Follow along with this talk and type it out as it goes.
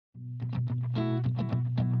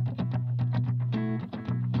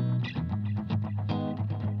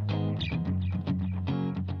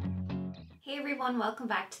Hey everyone, welcome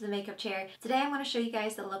back to the makeup chair. Today I'm going to show you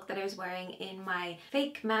guys the look that I was wearing in my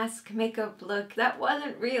fake mask makeup look. That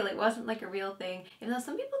wasn't real, it wasn't like a real thing, even though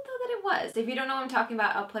some people thought that it was. If you don't know what I'm talking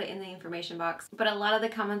about, I'll put it in the information box. But a lot of the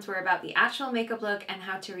comments were about the actual makeup look and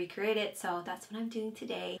how to recreate it, so that's what I'm doing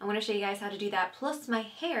today. I'm going to show you guys how to do that, plus my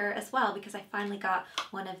hair as well, because I finally got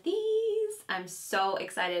one of these. I'm so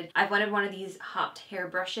excited. I've wanted one of these hot hair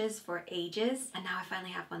brushes for ages, and now I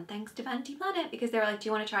finally have one thanks to Vanity because they were like, do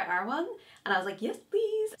you want to try our one? And I was like, yes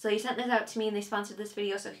please. So you sent this out to me and they sponsored this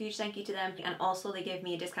video, so huge thank you to them. And also they gave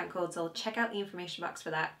me a discount code, so check out the information box for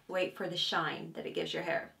that. Wait for the shine that it gives your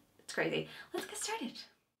hair. It's crazy. Let's get started.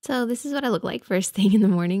 So this is what I look like first thing in the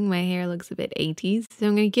morning. My hair looks a bit 80s. So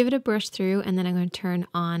I'm going to give it a brush through and then I'm going to turn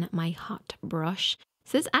on my hot brush.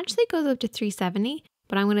 So this actually goes up to 370.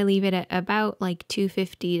 But I'm going to leave it at about like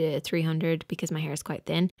 250 to 300 because my hair is quite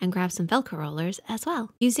thin, and grab some Velcro rollers as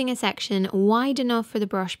well. Using a section wide enough for the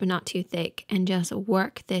brush but not too thick, and just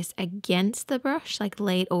work this against the brush, like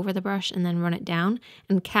lay it over the brush and then run it down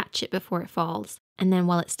and catch it before it falls. And then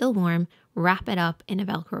while it's still warm, wrap it up in a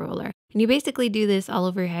Velcro roller. And you basically do this all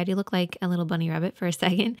over your head. You look like a little bunny rabbit for a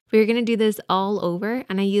second. But you're going to do this all over,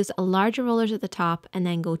 and I use larger rollers at the top and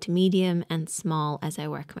then go to medium and small as I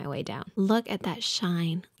work my way down. Look at that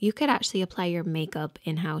shine. You could actually apply your makeup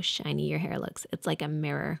in how shiny your hair looks. It's like a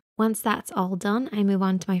mirror. Once that's all done, I move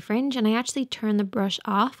on to my fringe, and I actually turn the brush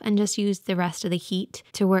off and just use the rest of the heat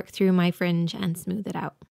to work through my fringe and smooth it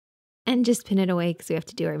out. And just pin it away because we have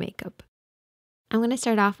to do our makeup. I'm going to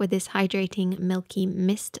start off with this Hydrating Milky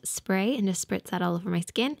Mist Spray and just spritz that all over my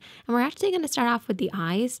skin. And we're actually going to start off with the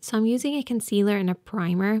eyes. So I'm using a concealer and a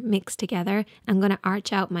primer mixed together. I'm going to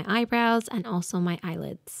arch out my eyebrows and also my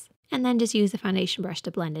eyelids. And then just use the foundation brush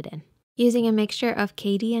to blend it in. Using a mixture of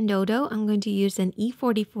Cady and Dodo, I'm going to use an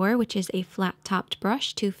E44, which is a flat-topped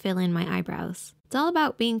brush, to fill in my eyebrows. It's all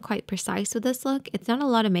about being quite precise with this look. It's not a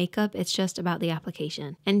lot of makeup, it's just about the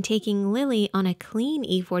application. And taking Lily on a clean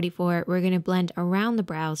E44, we're going to blend around the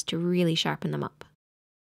brows to really sharpen them up.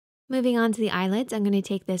 Moving on to the eyelids, I'm going to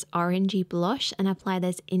take this orangey blush and apply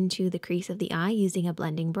this into the crease of the eye using a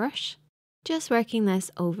blending brush. Just working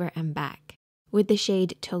this over and back. With the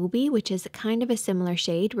shade Toby, which is kind of a similar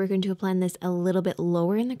shade, we're going to blend this a little bit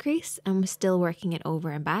lower in the crease, and we're still working it over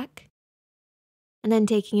and back. And then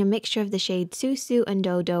taking a mixture of the shade Susu and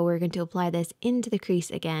Dodo, we're going to apply this into the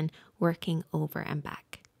crease again, working over and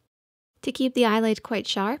back. To keep the eyelid quite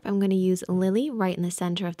sharp, I'm going to use Lily right in the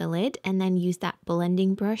center of the lid, and then use that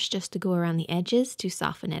blending brush just to go around the edges to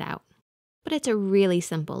soften it out. But it's a really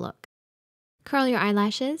simple look. Curl your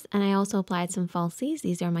eyelashes, and I also applied some falsies.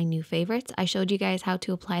 These are my new favorites. I showed you guys how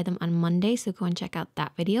to apply them on Monday, so go and check out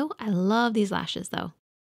that video. I love these lashes though.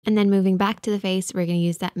 And then moving back to the face, we're going to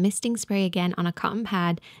use that misting spray again on a cotton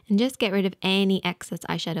pad and just get rid of any excess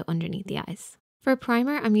eyeshadow underneath the eyes. For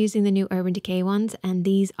primer, I'm using the new Urban Decay ones, and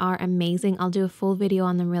these are amazing. I'll do a full video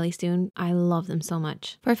on them really soon. I love them so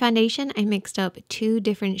much. For foundation, I mixed up two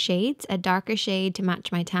different shades, a darker shade to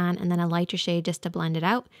match my tan and then a lighter shade just to blend it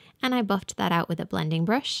out. And I buffed that out with a blending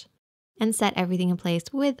brush and set everything in place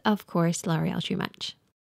with, of course, L'Oreal True Match.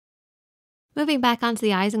 Moving back onto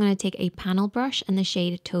the eyes, I'm going to take a panel brush and the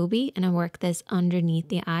shade Toby, and I work this underneath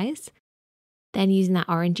the eyes. Then using that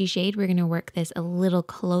orangey shade, we're going to work this a little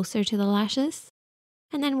closer to the lashes.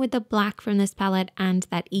 And then with the black from this palette and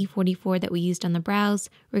that E44 that we used on the brows,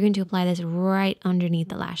 we're going to apply this right underneath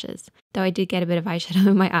the lashes. Though I did get a bit of eyeshadow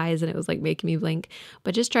in my eyes and it was like making me blink,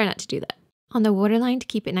 but just try not to do that. On the waterline, to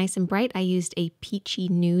keep it nice and bright, I used a peachy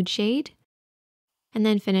nude shade. And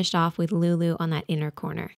then finished off with Lulu on that inner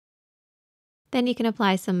corner. Then you can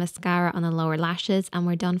apply some mascara on the lower lashes and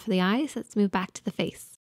we're done for the eyes. Let's move back to the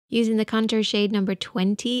face. Using the contour shade number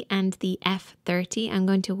 20 and the F30, I'm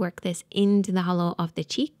going to work this into the hollow of the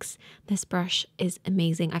cheeks. This brush is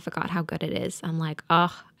amazing. I forgot how good it is. I'm like,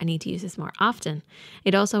 oh, I need to use this more often.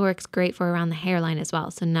 It also works great for around the hairline as well.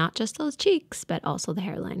 So not just those cheeks, but also the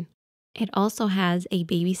hairline. It also has a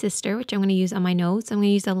baby sister, which I'm going to use on my nose. So I'm going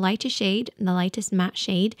to use the lightest shade, the lightest matte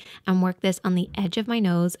shade, and work this on the edge of my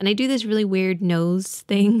nose. And I do this really weird nose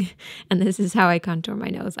thing, and this is how I contour my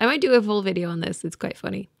nose. I might do a full video on this. It's quite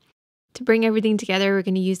funny. To bring everything together, we're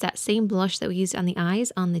going to use that same blush that we used on the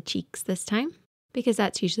eyes on the cheeks this time, because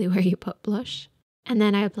that's usually where you put blush. And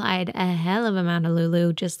then I applied a hell of an amount of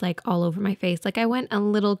Lulu just like all over my face. Like I went a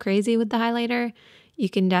little crazy with the highlighter. You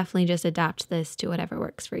can definitely just adapt this to whatever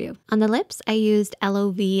works for you. On the lips, I used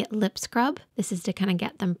L.V.O lip scrub. This is to kind of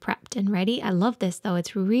get them prepped and ready. I love this though,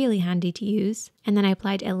 it's really handy to use. And then I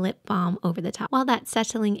applied a lip balm over the top. While that's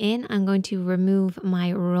settling in, I'm going to remove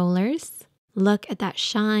my rollers. Look at that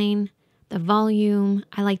shine. the volume.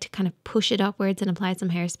 I like to kind of push it upwards and apply some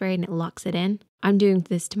hairspray and it locks it in. I'm doing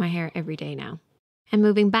this to my hair every day now. And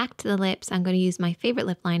moving back to the lips, I'm going to use my favorite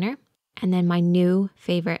lip liner and then my new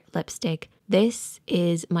favorite lipstick. This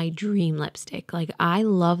is my dream lipstick. Like, I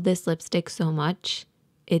love this lipstick so much.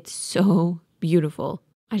 It's so beautiful.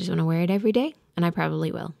 I just want to wear it every day, and I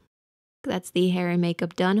probably will. That's the hair and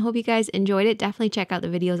makeup done. Hope you guys enjoyed it. Definitely check out the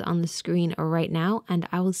videos on the screen right now, and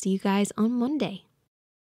I will see you guys on Monday.